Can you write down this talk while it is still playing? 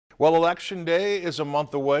Well, Election Day is a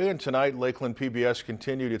month away, and tonight Lakeland PBS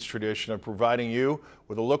continued its tradition of providing you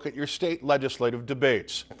with a look at your state legislative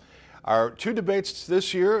debates. Our two debates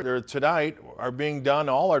this year, tonight, are being done,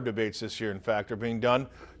 all our debates this year, in fact, are being done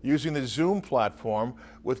using the Zoom platform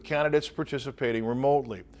with candidates participating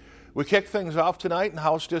remotely. We kick things off tonight in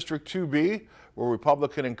House District 2B, where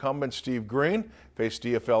Republican incumbent Steve Green faced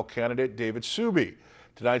DFL candidate David Suby.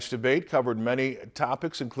 Tonight's debate covered many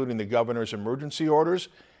topics, including the governor's emergency orders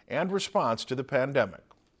and response to the pandemic.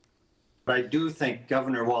 I do think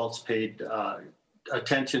Governor Walz paid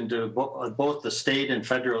attention to both the state and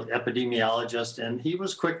federal epidemiologists, and he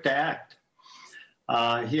was quick to act.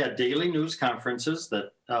 He had daily news conferences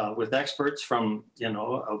that with experts from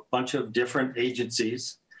a bunch of different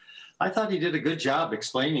agencies. I thought he did a good job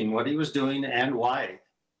explaining what he was doing and why.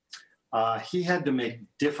 He had to make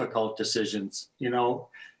difficult decisions.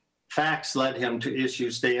 Facts led him to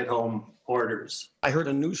issue stay-at-home orders. I heard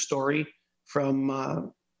a news story from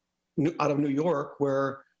out of New York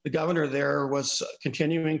where the governor there was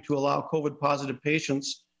continuing to allow COVID-positive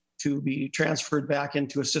patients to be transferred back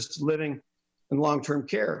into assisted living and long-term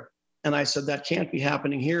care. And I said, that can't be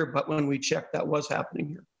happening here. But when we checked, that was happening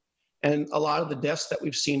here. And a lot of the deaths that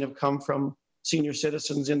we've seen have come from senior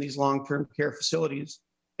citizens in these long-term care facilities.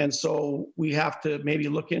 And so we have to maybe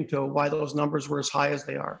look into why those numbers were as high as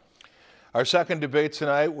they are. Our second debate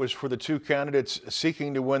tonight was for the two candidates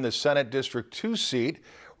seeking to win the Senate District 2 seat.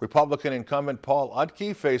 Republican incumbent Paul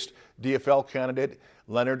Utke faced DFL candidate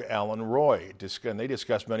Leonard Allen Roy. And they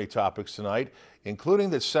discussed many topics tonight, including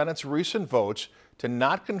the Senate's recent votes to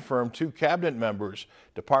not confirm two cabinet members,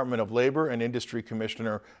 Department of Labor and Industry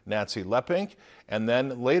Commissioner Nancy Lepink, and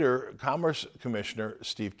then later Commerce Commissioner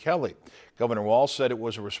Steve Kelly. Governor Walz said it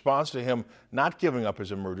was a response to him not giving up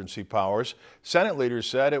his emergency powers. Senate leaders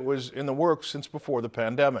said it was in the works since before the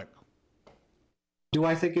pandemic. Do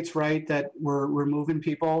I think it's right that we're removing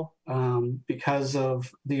people because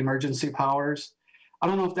of the emergency powers? I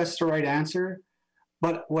don't know if that's the right answer,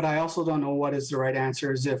 but what I also don't know what is the right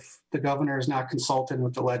answer is if the governor is not consulting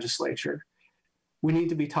with the legislature. We need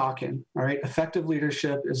to be talking, all right? Effective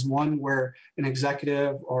leadership is one where an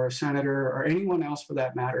executive or a senator or anyone else for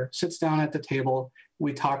that matter sits down at the table,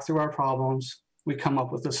 we talk through our problems, we come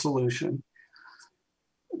up with a solution.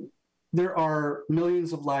 There are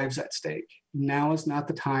millions of lives at stake. Now is not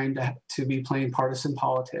the time to be playing partisan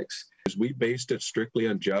politics. We based it strictly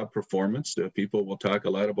on job performance. People will talk a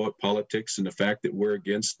lot about politics and the fact that we're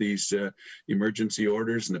against these emergency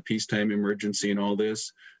orders and the peacetime emergency and all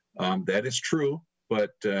this. That is true,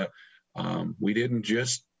 but we didn't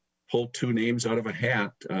just pull two names out of a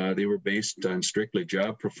hat. They were based on strictly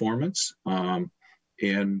job performance.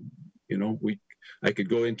 I could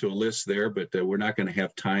go into a list there, but we're not going to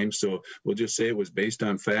have time. So we'll just say it was based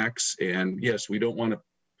on facts. And yes, we don't want to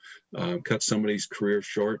cut somebody's career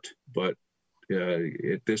short, but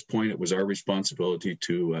at this point, it was our responsibility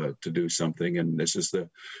to do something. And this is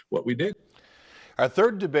what we did. Our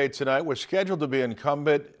third debate tonight was scheduled to be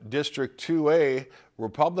incumbent District 2A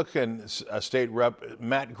Republican State Rep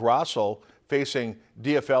Matt Grossel facing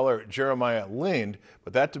DFLer Jeremiah Lind,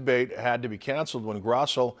 but that debate had to be canceled when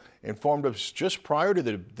Grossel informed us just prior to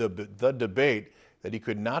the debate that he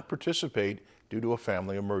could not participate due to a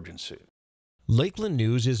family emergency. Lakeland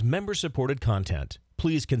News is member-supported content.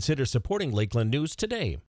 Please consider supporting Lakeland News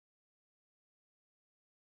today.